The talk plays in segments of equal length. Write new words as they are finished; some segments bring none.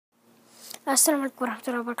السلام عليكم ورحمة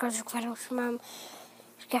الله وبركاته.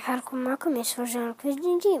 كيف حالكم؟ معكم ياسر رجال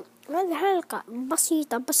جديد. هذه حلقة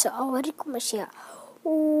بسيطة بس أوريكم أشياء.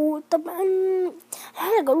 وطبعا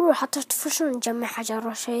الحلقة الأولى حطيت فرشة نجمع حجر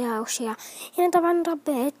وأشياء. يعني طبعا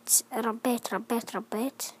ربيت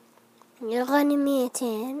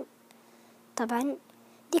غنميتين. طبعا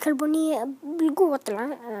ديك البنية بالقوة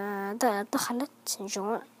دخلت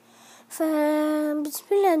جوا. فبسم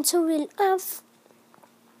الله نسوي الأرض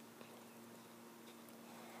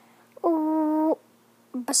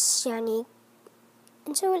بس يعني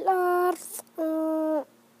نسوي الأرض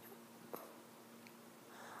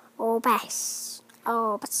وبس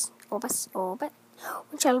وإن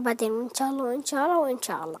شاء الله بعدين وإن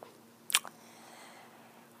شاء الله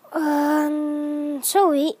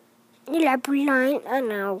نسوي نلعب لاين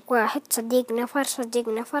أنا وواحد صديق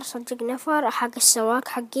نفر حق السواق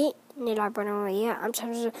حقي. نلعب أنا وياه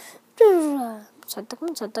مصدق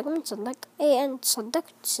ايه انت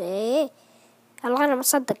صدقت ايه الغنم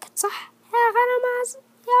صدقت صح يا غنم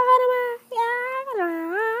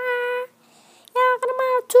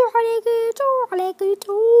تو عليك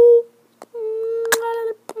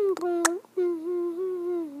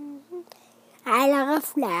على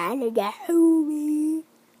غفلة على جحومي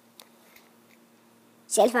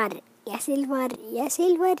سلفر يا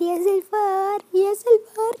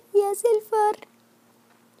سلفر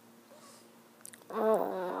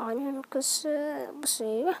أنا نقص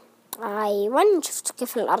بصيرة. أيوة شفتوا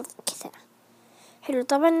كيف الأرض كذا حلو.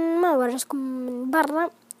 طبعا ما وريتكم من برا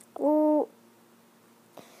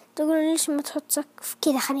تقولون ليش ما تحط سقف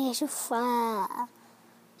كذا. خليني أشوف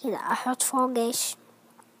كذا أحط فوق إيش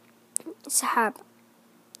سحاب.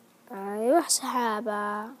 أيوة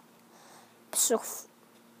سحابة بالسقف.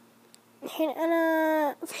 الحين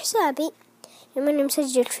أنا في حسابي لما أنا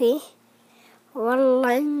مسجل فيه والله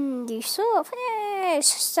عندي صوف ايش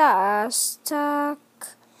ستاك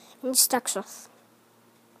صوف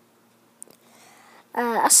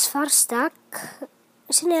اصفر ستاك.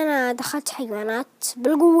 عشان انا دخلت حيوانات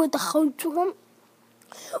بالقوة دخلتهم.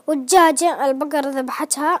 والدجاجة البقرة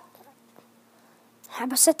ذبحتها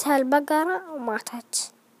حبستها البقرة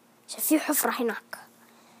وماتت. في حفرة هناك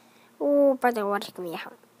وبعدين اوريكم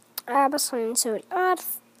اياها. بس نسوي الارض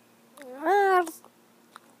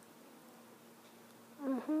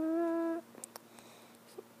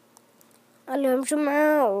اليوم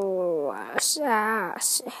جمعة والساعة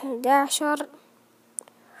 11.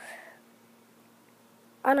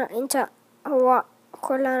 انت هو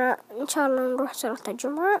كلنا ان شاء الله نروح صلاة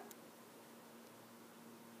الجمعة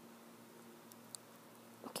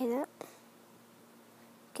كذا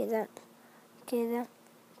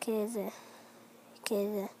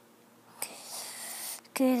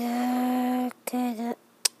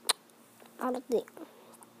أرضي كذا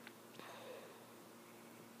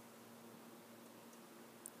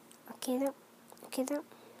وكذا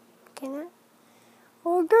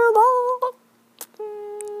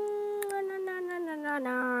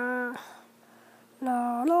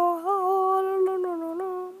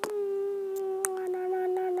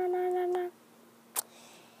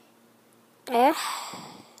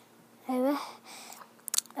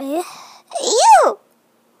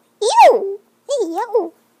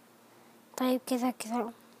ايوه طيب كذا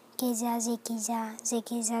زي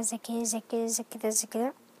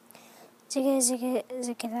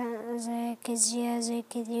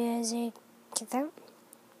كذا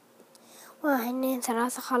 1 2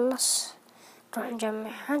 3 خلص. نروح نجمع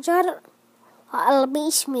حجر.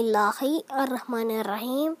 بسم الله الرحمن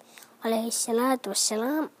الرحيم عليه الصلاة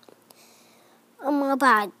والسلام. أما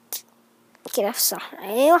بعد كذا في الصراحة.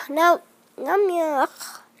 أيوة نعم يا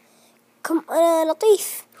أخ. كم أنا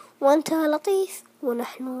لطيف وأنت لطيف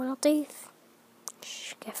ونحن لطيف.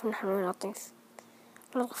 كيف نحن لطيف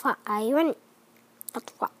لطفاء. أيوة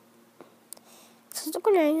أطفاء.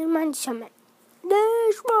 ستقول يعني ما عندي شمع.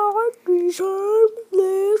 ليش ما عندي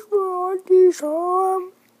شمع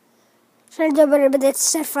عشان الجبل بدأت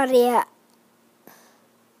السفر يا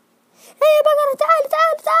هيا بقرة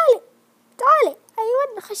تعالي. أيوة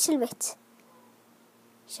نخش البيت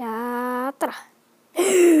شاطرة.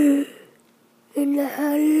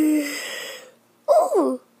 النحل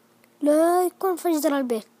لا يكون فجر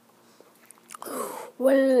البيت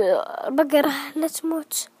والبقرة لا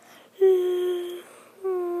تموت.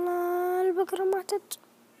 البقرة ماتت.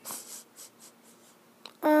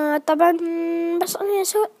 طبعا بس أنا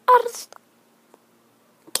أسوي أرض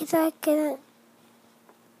كذا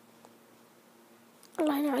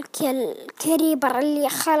الله ينعلك يا الكريبر اللي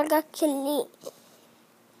خلقك اللي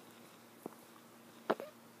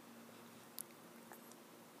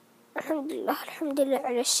الحمد لله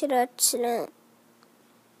على الصلاة والسلام.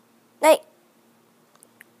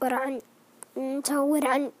 ورعن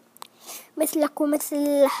ورعن مثلك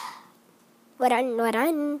ومثل ورعن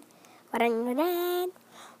ورعن ورعن ورعن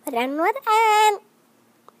ورعن ورعن.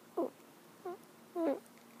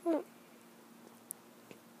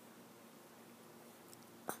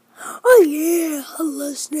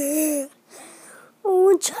 خلصنا،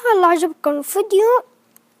 وإن شاء الله عجبكم الفيديو،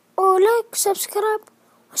 ولايك وسبسكرايب،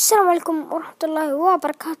 والسلام عليكم ورحمة الله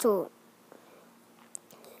وبركاته.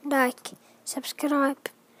 لايك سبسكرايب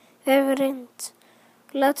فيفرنت،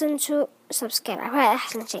 لا تنسوا سبسكرايب، هذا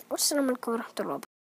أحسن شيء. والسلام عليكم ورحمة الله وبركاته.